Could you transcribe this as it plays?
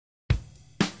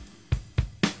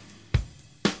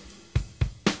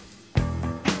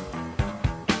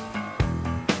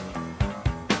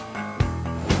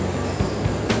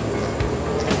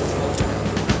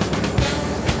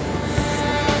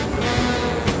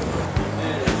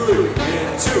3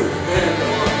 and 2 and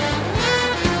 1.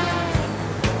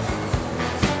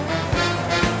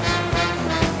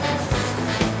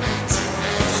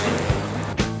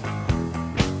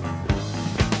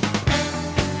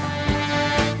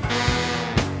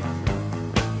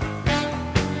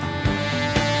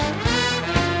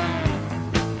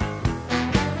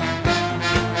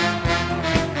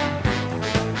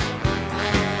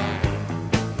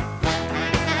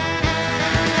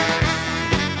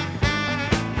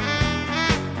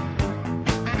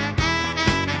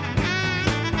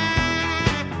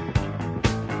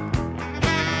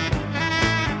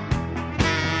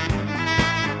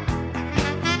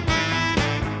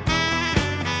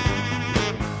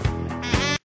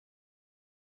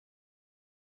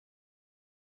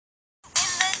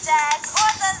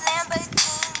 Or the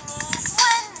Lamborghinis,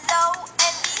 when lo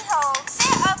and behold,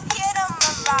 there appeared a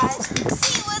mirage.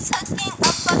 He was hooking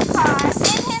up a car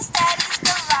in his daddy's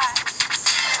garage.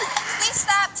 We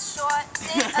stopped short,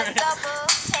 did a double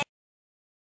take.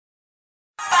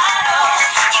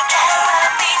 You gotta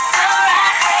love me the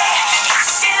right way.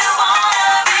 If you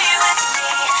wanna be with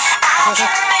me, I can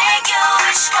make your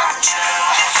wish come true.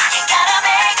 You gotta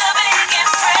make a big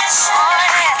impression.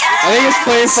 I think it's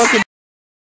playing fucking.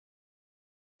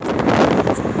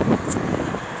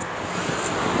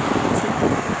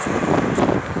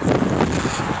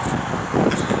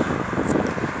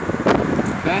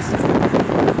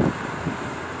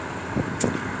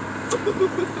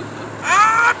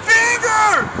 Finger!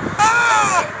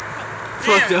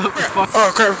 Fucked up. Oh,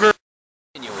 crap.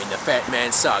 Continuing the Fat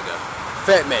Man saga.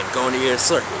 Fat Man going to get a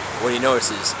Slurpee when he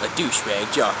notices a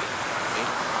douchebag jockey.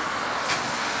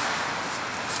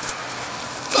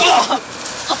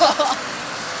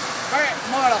 Alright,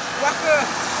 motherfucker.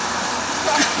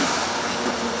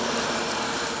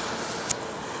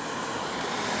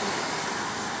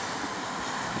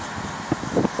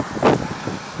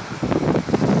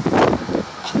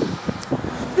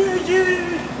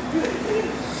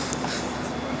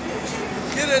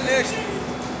 Get it next.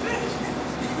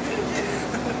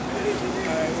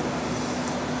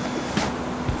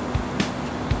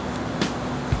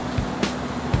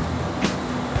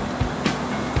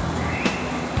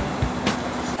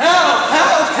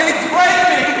 Help! He's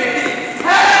breaking me!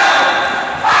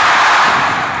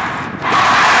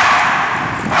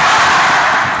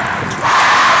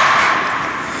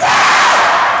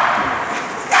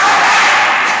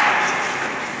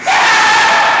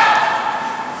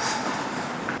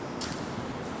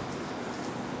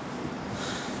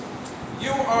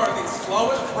 You are the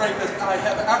slowest rapist I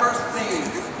have ever seen.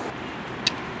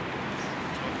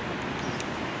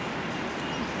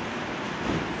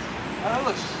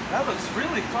 That looks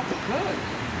really fucking good.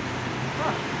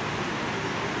 Huh.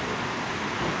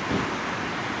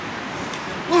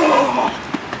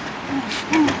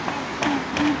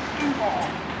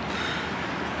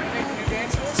 Can you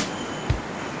dance this?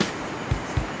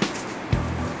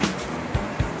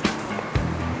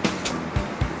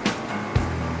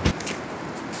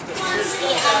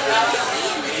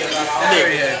 There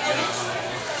you go.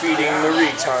 Feeding the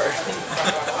retard.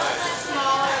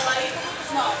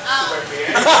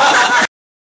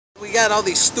 We got all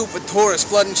these stupid tourists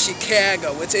flooding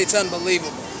Chicago. It's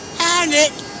unbelievable. And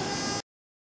it.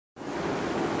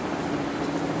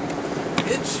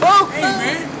 It's hey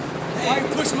man. Why you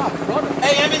push my brother?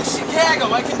 Hey, I'm in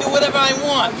Chicago. I can do whatever I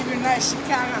want. I'll give you a nice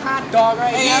Chicago hot dog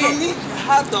right here. Hey, I don't need your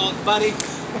hot dog, buddy.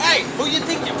 Hey, who you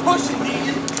think you're pushing,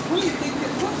 man? Who you think you're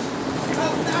pushing?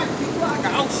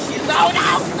 Oh, shit. No!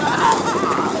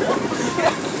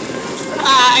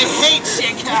 I hate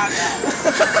Chicago.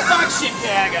 Fuck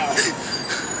Chicago.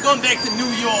 Going back to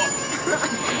New York.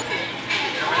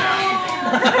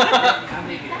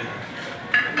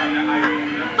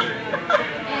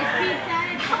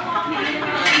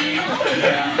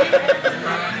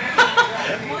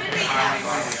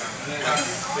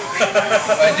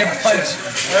 Why'd you punch?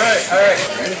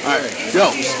 Alright, yo.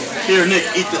 Here, Nick,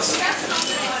 eat this.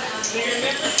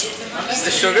 Is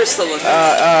the sugar still in there?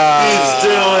 Let's do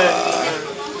it.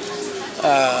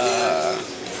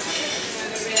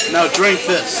 Now drink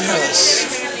this. No,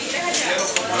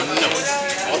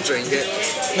 I'll drink it.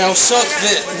 Now suck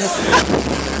this.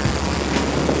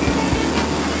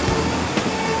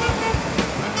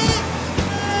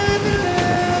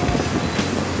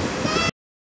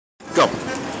 Go.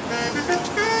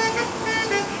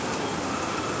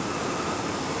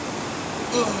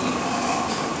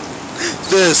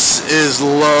 This is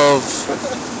love.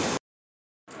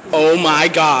 Oh my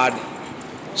God.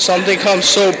 Something comes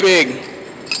so big,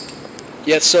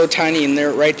 yet so tiny, and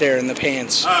they're right there in the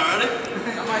pants. Alright, ready?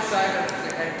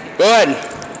 Go ahead.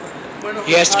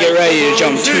 He has to get ready to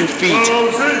jump 2 feet.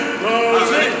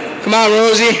 Come on,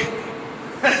 Rosie.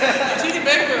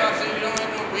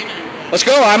 Let's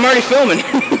go. I'm already filming.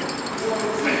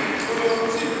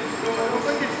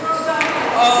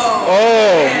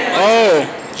 Oh,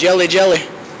 jelly.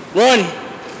 Run.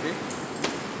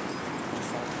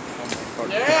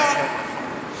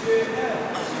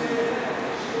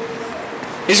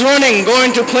 He's running,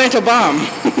 going to plant a bomb.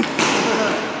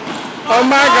 Oh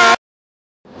my God.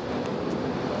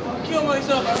 I'll kill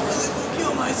myself. I really will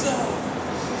kill myself.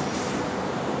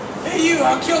 Hey you,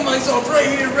 I'll kill myself right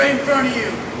here, right in front of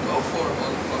you. Go for it,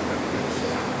 motherfucker.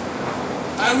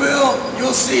 I will.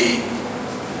 You'll see.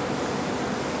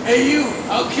 Hey you,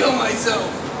 I'll kill myself.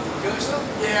 Kill yourself?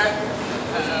 Yeah.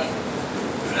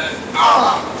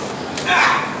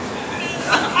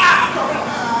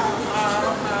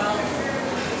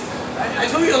 I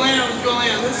told you to land, I was going to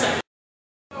land on this side.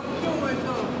 I will kill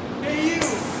myself. Hey you,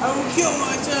 I will kill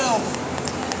myself.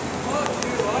 Fuck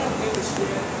you, I don't give a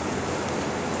shit.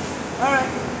 Alright.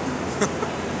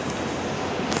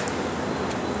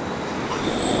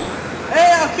 Hey,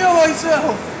 I'll kill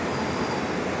myself.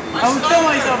 I will kill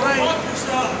myself, right? Fuck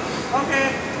yourself. Okay.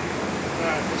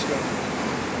 Alright, let's go.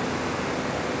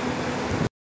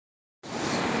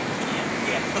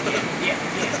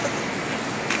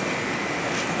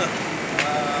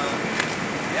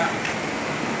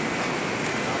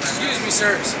 Excuse me,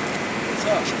 sirs. What's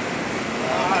up?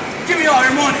 Give me all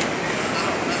your money.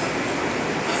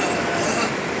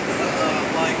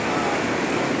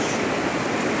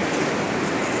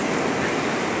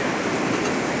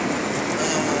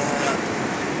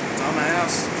 On my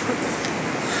house.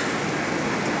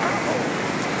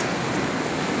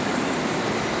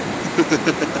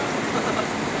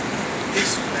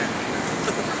 Peace, man.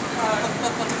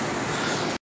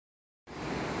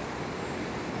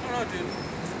 I don't know, dude.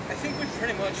 I think we've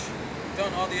pretty much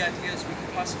done all the ideas we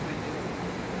could possibly do.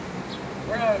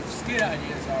 We're out of skit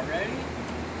ideas already.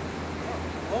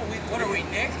 Well, what are we,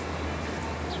 Nick?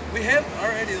 We have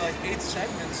already like 8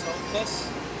 segments, so plus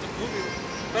the movie.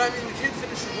 But I mean, we can't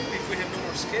finish the movie if we have no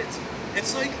more skits.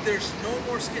 It's like there's no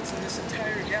more skits in this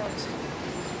entire galaxy.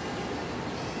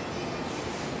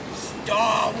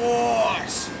 Star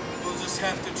Wars! We'll just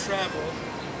have to travel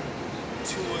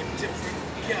to a different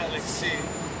galaxy.